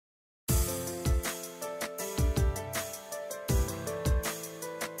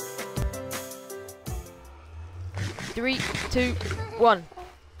3, 2, 1.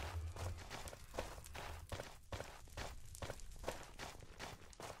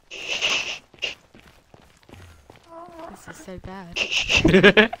 This is so bad.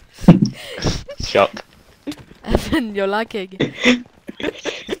 Shock. Evan, you're lagging.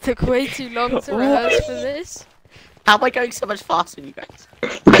 It took way too long to rehearse for this. How am I going so much faster than you guys?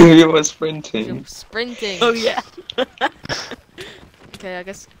 You were sprinting. You're sprinting. Oh yeah. Okay, I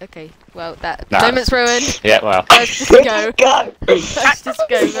guess. Okay, well, that Nah. moment's ruined. Yeah, well. Let's just go. Go! Let's just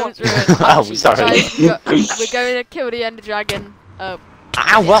go. Moment's ruined. Oh, sorry. Guys, we're going to kill the Ender Dragon. Ow,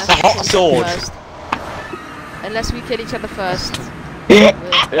 what's a hot sword? First. Unless we kill each other first.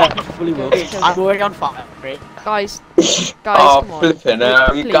 Yeah, fully will. I'm already on fire. Right? Guys, Oh, come on. flipping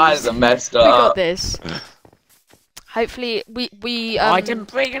out. You Please. guys are messed We got up. this. Hopefully, we I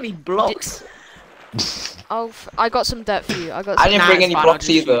didn't bring any blocks. I got some dirt for you. I got. I Some, didn't bring any it's fine, blocks I'll just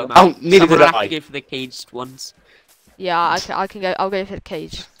shoot either. them out. Oh, neither Someone did have I. to go for the caged ones. Yeah, I can go. I'll go for the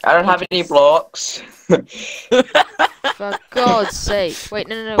cage. I don't have any blocks. For God's sake! Wait,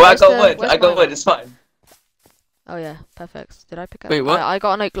 no. Well, I where's got the- wood. where's I got my- wood. It's fine. Oh yeah, perfect. Did I pick up? Wait, what? I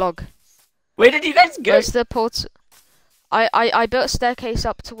got an oak log. Where did you guys go? Where's the port? I built a staircase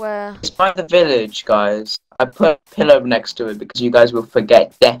up to where. It's by the village, guys. I put a pillow next to it because you guys will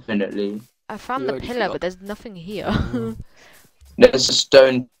forget definitely. I found You the already pillar, forgot. but there's nothing here. There's a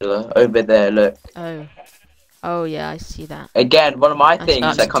stone pillar over there. Look. Oh. Oh yeah, I see that. Again, one of my That's things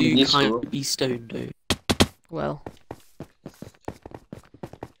That that comes do useful. kind of be stoned though. Well.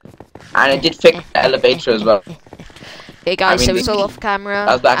 And it did fix the elevator as well. Hey guys, mean, so it's the- all off camera,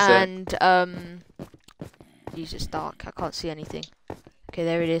 That was by accident. and Jesus, dark. I can't see anything. Okay,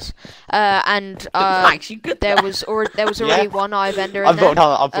 there it is. And Max, you good there there? was already one eye vendor in I've there,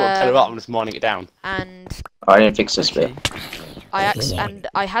 brought a pillar up. I'm just mining it down. and I didn't fix this Okay. bit.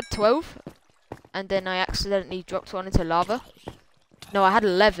 I had 12, and then I accidentally dropped one into lava. No, I had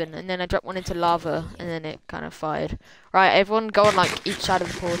 11, and then I dropped one into lava, and then it kind of fired. Right, everyone go on like each side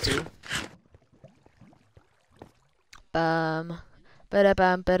of the portal.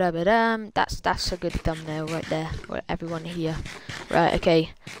 Ba-da-bam. That's a good thumbnail right there. Right, everyone here. Right,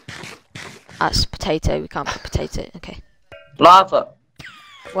 okay. That's potato. We can't put potato. Okay. Lava.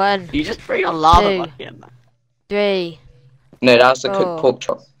 1, You just bring a lava Two. bucket in there. 3, No, that was the Oh. cooked pork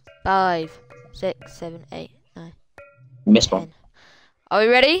chop. 5, 6, 7, 8, 9. Missed one. 10. Are we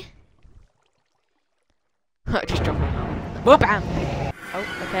ready? Just drop it. Bam! Oh,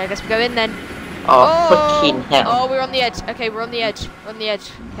 okay, I guess we go in then. Oh, fucking hell. Oh, we're on the edge. Okay, we're on the edge. We're on the edge.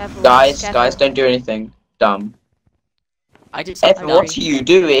 Careful. Guys, careful. guys, don't do anything dumb. I did Evan, something. what are you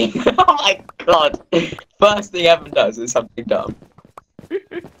doing? Oh my god. First thing Evan does is something dumb.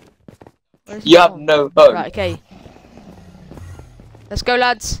 Where's You the have hole? no hope. Right, okay. Let's go,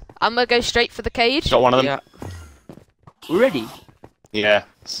 lads. I'm gonna go straight for the cage. Got one of them? Yeah. We're ready. Yeah,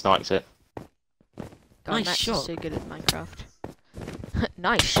 sniped it. God, Nice Max shot. is so good at Minecraft.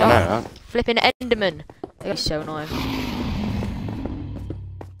 Nice I know shot. that. Flipping Enderman. They're so annoying.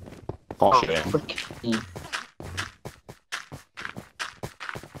 Gosh,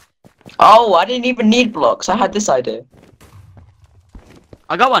 oh, I didn't even need blocks. I had this idea.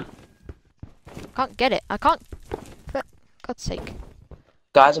 I got one. Can't get it. I can't. For God's sake.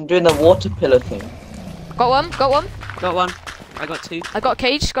 Guys, I'm doing the water pillar thing. Got one. Got one. Got one. I got two. I got a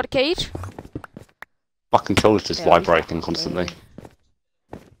cage. Got a cage. My controller's just Yeah, vibrating we- constantly.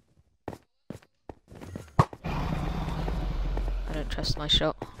 I don't trust my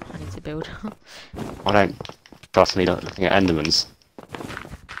shot. I need to build. I don't trust me looking at Endermans.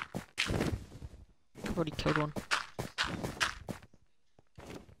 I've already killed one.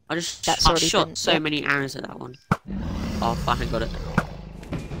 I just That's I already shot been- so yeah. many arrows at that one. Oh, finally got it.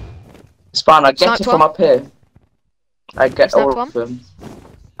 It's fine, I get Sniped it from one? up here. I get Sniped all one? of them.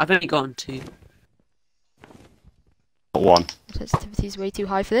 I've only gotten two. One. Sensitivity is way too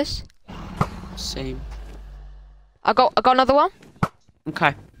high for this. Same. I got another one.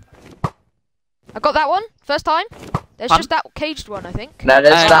 Okay. I got that one. First time. There's Pardon? just that caged one, I think. No,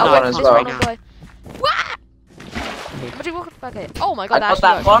 there's that no, one I as can't well. right on now. the way. What do you walk back here? Oh my god, I got that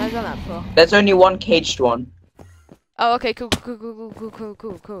that actually works. one. I've done that before. There's only one caged one. Oh, okay, cool.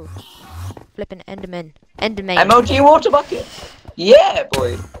 Flipping Enderman. Enderman. MLG water bucket. Yeah,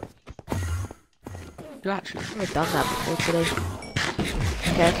 boy. You actually. I've never done that before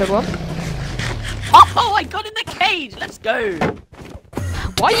today. Okay, I killed one. Oh, I got in the cage. Let's go.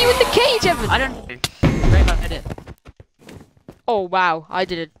 Why are you in the cage, Evan? I don't know. Very bad edit. Oh wow, I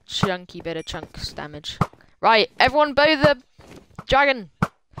did a chunky bit of chunks damage. Right, everyone bow the dragon.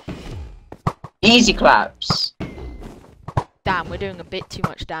 Easy claps. Damn, we're doing a bit too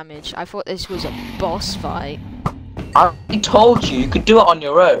much damage. I thought this was a boss fight. I told you could do it on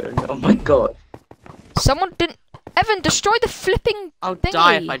your own. Oh my god. Someone didn't. Evan, destroy the flipping I'll thingy.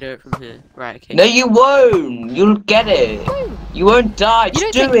 die if I do it from here. Right, okay. No, you won't. You'll get it. You won't die. You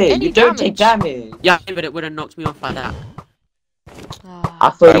Just don't do take it. any You don't take damage. Yeah, but it would have knocked me off like that. I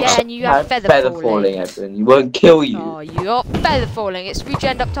thought Yeah, and you have feather falling, falling. Evan. You won't kill you. Oh, you got feather falling. It's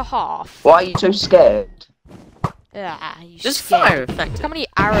regened up to half. Why are you so scared? Ah, you Just scared. fire Look effect. how many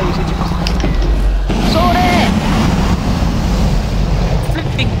arrows are just... Sort it!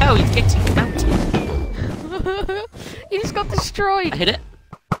 Flipping hell, he's getting melted. You just got I destroyed. hit it.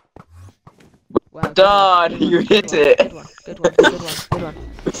 Wow, Done. You hit it. Good one, good one, good one, good one.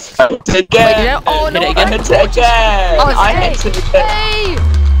 Hit it again. Wait, you know- oh, Hit no, it I again. hit it again. Oh, it's I A. hit it again. Hey!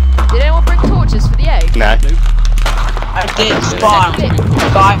 Did anyone bring torches for the egg? No. I did spawn. You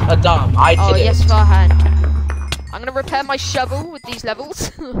guys are dumb. I did Oh, it. yes, Farhan. I'm gonna repair my shovel with these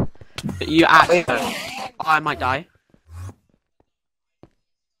levels. You actually. I might die.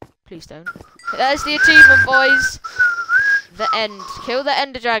 Please don't. There's the achievement, boys. The end. Kill the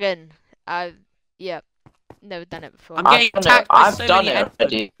Ender Dragon. Yeah. Never done it before. I'm getting attacked by I've so done many it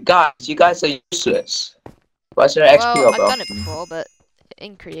already. Guys, you guys are useless. What's your XP Well, I've about? done it before, but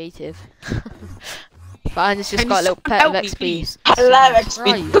in creative. Farhan's just Can got a you little pet of help me, XP. please? Hello, Right.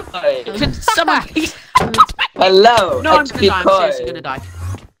 XP coin. Can someone please? Hello, No, I'm gonna XP die. I'm seriously gonna coin. die.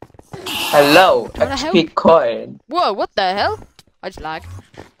 Hello, Do you wanna XP coin. Whoa, what the hell? I just lagged.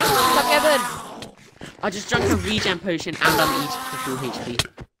 What's up, Evan? I just drank a regen potion and I'm eating for full HP.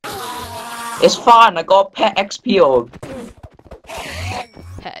 It's fine. I got pet XP orb.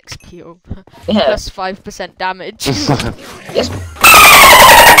 Pet XP orb. Yeah. Plus 5% damage. Yes.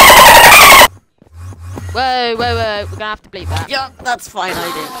 Whoa, we're gonna have to bleep that. Yeah, that's fine.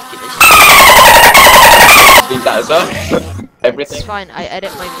 I didn't give a Think that as well. It's Everything. fine, I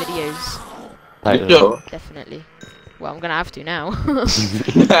edit my videos. You do. Definitely. Well, I'm gonna have to now.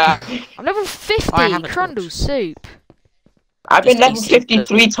 I've I'm level 50, I have a Crundle torch. soup. been Just level easy.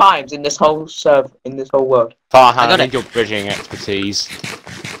 53 times in this whole world. Farhan, I I got need it. your bridging expertise.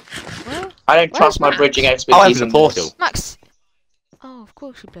 Well, I don't Where's trust my Max? bridging I'll expertise. open the in portal. this. Max! Oh, of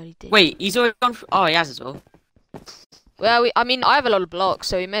course you bloody did. Wait, he's already gone for. Oh, he has as well. Well, I mean, I have a lot of blocks,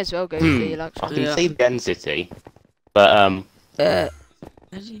 so we may as well go for the I electron. can Yeah. see the density, but Has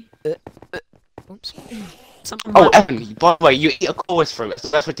he? Oops. Someone Oh, might- Evan, by the way, you eat a chorus from it, so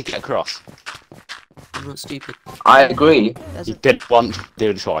that's what to get across. I'm not stupid. I agree. You Doesn't... did it once, do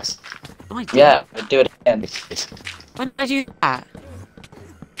it twice. No, I didn't. Yeah, I do it again. When did I do that?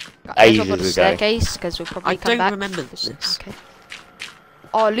 There's a Ages ago. staircase, because we'll probably I come don't back. remember for this. Okay.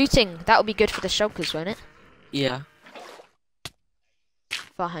 Oh, looting. That would be good for the shulkers, won't it? Yeah.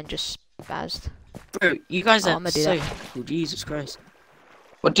 Farhan just spazzed. Bro, you guys Oh, are I'ma do so that. cool. Jesus Christ.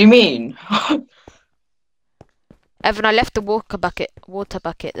 What do you mean? Evan, I left the water bucket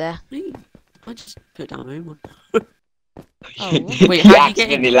there. I just put down my own one. Oh, Wait, You how do you get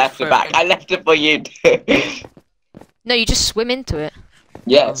accidentally in? left it back. I left it for you. No, you just swim into it.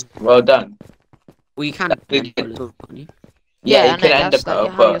 Yes, well done. Well, you can That's pull good. it as well, can't you? Yeah, I you know, can end that's up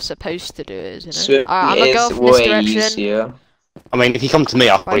like how you're but supposed to do it, isn't it? swimming I'm gonna go is from this way direction. easier. I mean, if you come to me,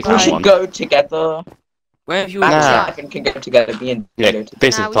 I'll Bye probably bye. We have should one. go together. Where have you Max Nah. and all Evan can go together. Me and Yeah, go together.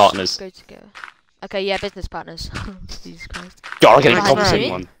 business Nah, we should partners. Go together. Okay, yeah, business partners. Jesus Christ. God, I'll get a Right. composite Right.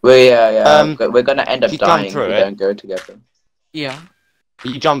 one. Yeah, we're gonna end up if you jump dying if through we it- don't go together. Yeah. Are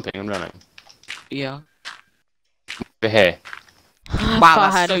you jumping and running? Yeah. Over here. Wow,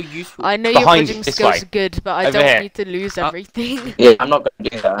 Farhan, that's so useful. I know your Behind bridging you, this skills way. are good, but I Over don't here. need to lose everything. Yeah, I'm not gonna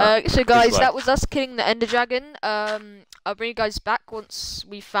do that. So guys, way. that was us killing the Ender Dragon. I'll bring you guys back once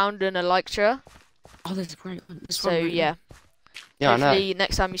we found an Elytra. Oh, there's a great one. This So one right yeah, Yeah, I know. hopefully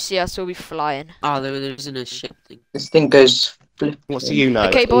next time you see us, we'll be flying. there. Oh, there isn't a ship thing. This thing goes flip. What do you know?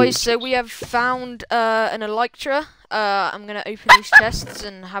 Okay, boys. So we have found an Elytra. I'm gonna open these chests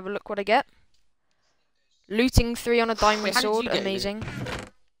and have a look what I get. Looting 3 on a diamond Wait, how did you sword, get here? amazing.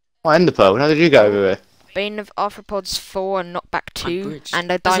 Oh, Ender Pearl, how did you go over here? Bane of Arthropods 4 and Knockback 2, bridge. and a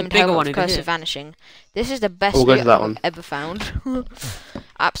There's a diamond bigger helmet one of over Curse here. of Vanishing. This is the best We'll go loot to that I've one. ever found.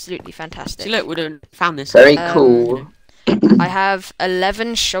 Absolutely fantastic. See, look, we don't found this. Very Um, cool. I have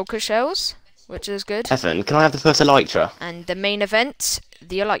 11 shulker shells, which is good. Evan, can I have the first Elytra? And the main event,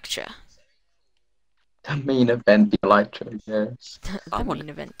 the Elytra. The main event, the Elytra, yes. The I want main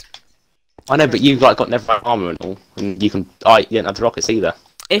event. I know, but you've like got never armor and all, and you can. You didn't have the rockets either.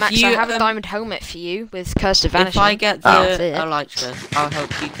 If Max, you I have a diamond helmet for you with Curse of Vanishing. if I get Oh. the That's it. Elytra, I'll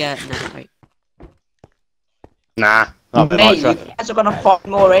help you get Netherite. Nah, not the Mate, you Elytra. guys are gonna fight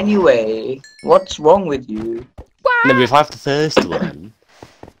more anyway. What's wrong with you? No, but if I have the first one,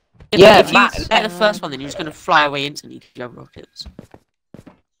 Yeah, If you Matt, get the first one, then you're just gonna fly away instantly because you have rockets.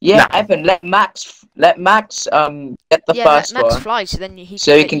 Yeah, Nah. Evan, let Max get the Yeah, let first Max one, fly, so then he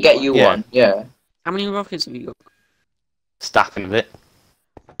so he can get one. you Yeah. one. Yeah. How many rockets have you got? Stacking of it.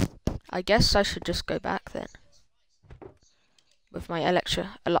 I guess I should just go back then. With my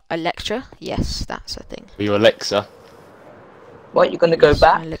Electra? Yes, that's a thing. With your Alexa. What, you gonna go Yes,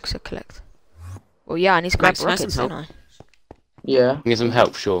 back? my Elixir collect. Well, yeah, I need to grab Max, can I have rockets, some don't I? Yeah. Get some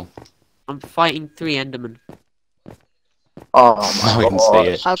help, sure. I'm fighting 3 Endermen. Oh I my can see god.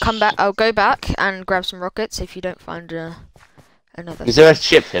 it. I'll come back. I'll go back and grab some rockets if you don't find another. Is there a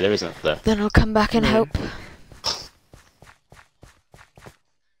ship here? There isn't there. Then I'll come back and No. help.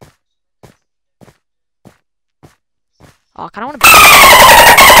 Oh, I kind of want to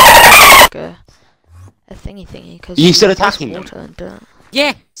like a thingy because You still attacking them? water and dirt.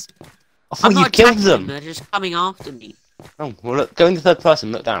 Yes! I thought I'm you not killed attacking them. They're just coming after me. Oh, well, look, go into third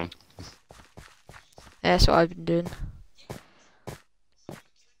person. Look down. Yeah, that's what I've been doing.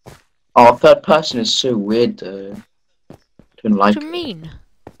 Oh, third person is so weird though. Don't like What do you it. mean?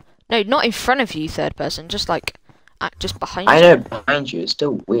 No, not in front of you, third person. Just like, just behind I you. know behind you, it's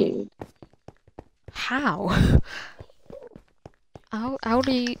still weird. How? How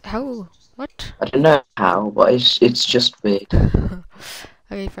do you? How? What? I don't know how, but it's just weird.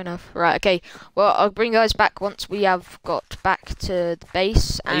 Okay, fair enough. Right, okay. Well, I'll bring you guys back once we have got back to the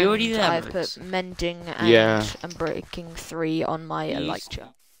base. Are you already there, I've Max? put mending and Yeah. breaking 3 on my Yes.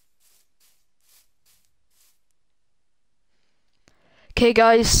 Elytra. Okay,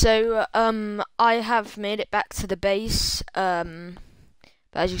 guys. So I have made it back to the base. But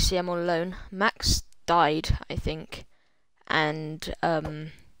as you see, I'm all alone. Max died, I think, and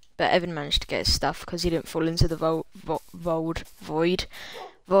but Evan managed to get his stuff because he didn't fall into the void.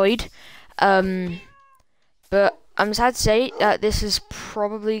 But I'm sad to say that this is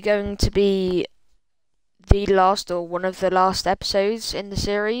probably going to be the last or one of the last episodes in the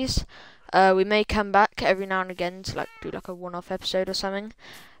series. We may come back every now and again to do a one-off episode or something.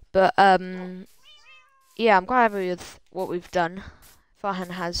 But yeah, I'm quite happy with what we've done.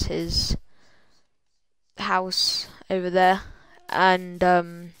 Farhan has his house over there, and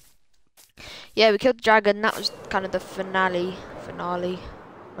yeah, we killed the dragon. That was kind of the finale,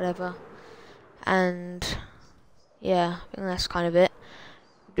 whatever. And yeah, I think that's kind of it.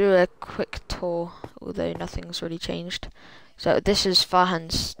 Do a quick tour, although nothing's really changed. So this is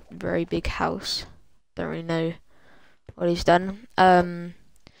Farhan's very big house. Don't really know what he's done.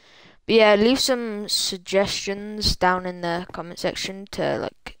 But yeah, leave some suggestions down in the comment section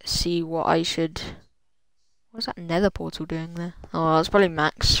to see what I should. What's that nether portal doing there? Oh, it's probably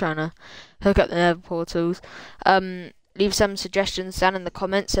Max trying to hook up the nether portals. Leave some suggestions down in the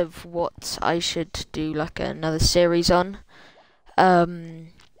comments of what I should do another series on.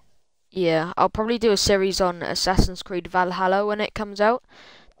 Yeah, I'll probably do a series on Assassin's Creed Valhalla when it comes out.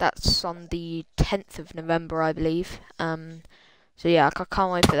 That's on the 10th of November, I believe. So yeah, I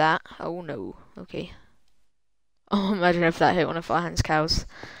can't wait for that. Oh no, okay. Oh, imagine if that hit one of Farhan's cows.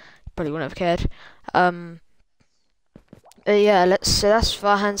 Probably wouldn't have cared. Yeah, so that's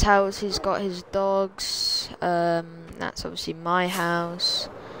Farhan's house. He's got his dogs. That's obviously my house,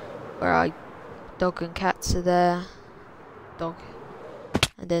 where dog and cats are there. Dog.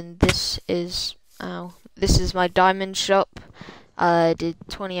 And then this is my diamond shop. I did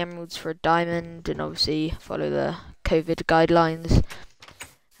 20 emeralds for a diamond, and obviously follow the COVID guidelines.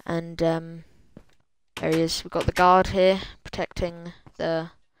 And there he is. We've got the guard here protecting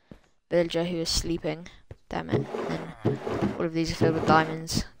the villager who is sleeping. Damn it. And then all of these are filled with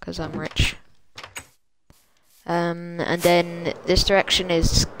diamonds because I'm rich. And then this direction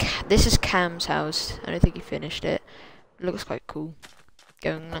is this is Cam's house. I don't think he finished it. It looks quite cool.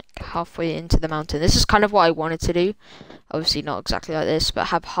 Going halfway into the mountain. This is kind of what I wanted to do. Obviously not exactly like this, but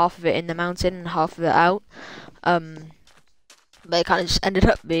have half of it in the mountain and half of it out. But it kind of just ended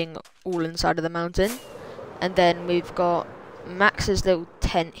up being all inside of the mountain. And then we've got Max's little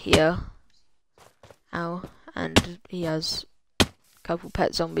tent here. Ow. And he has a couple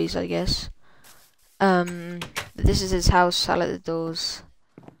pet zombies, I guess. This is his house. I like the doors.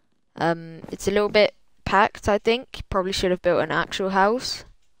 It's a little bit packed, I think. Probably should have built an actual house.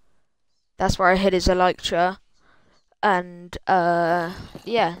 That's where I hid his Elytra. And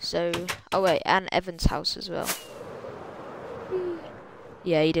yeah, so oh wait, and Evan's house as well.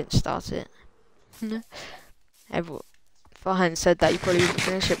 Yeah, he didn't start it. Farhan said that you probably wouldn't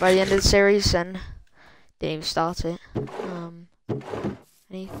finish it by the end of the series, and didn't even start it.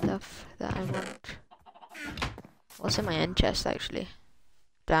 Any stuff that I want? What's in my end chest actually?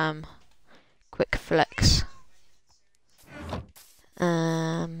 Damn. Quick flex.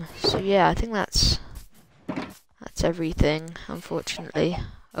 yeah, I think that's everything, unfortunately.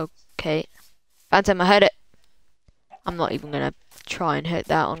 Okay. Phantom, I heard it. I'm not even gonna try and hit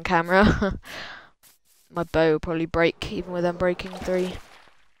that on camera. My bow will probably break even with Unbreaking 3.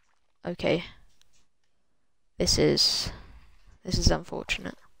 Okay. This is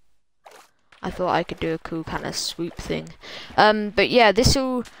unfortunate. I thought I could do a cool kind of swoop thing. But yeah, this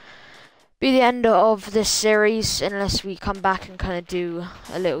will be the end of this series unless we come back and kind of do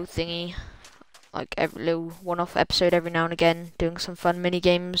a little thingy, like every little one-off episode every now and again, doing some fun mini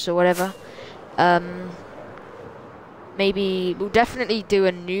games or whatever. Maybe we'll definitely do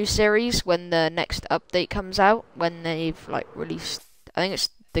a new series when the next update comes out, when they've like released, I think it's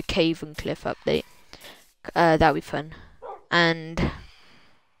the Cave and Cliff update. That'll be fun. And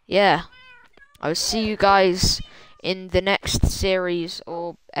yeah, I'll see you guys in the next series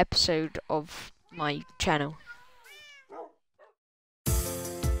or episode of my channel.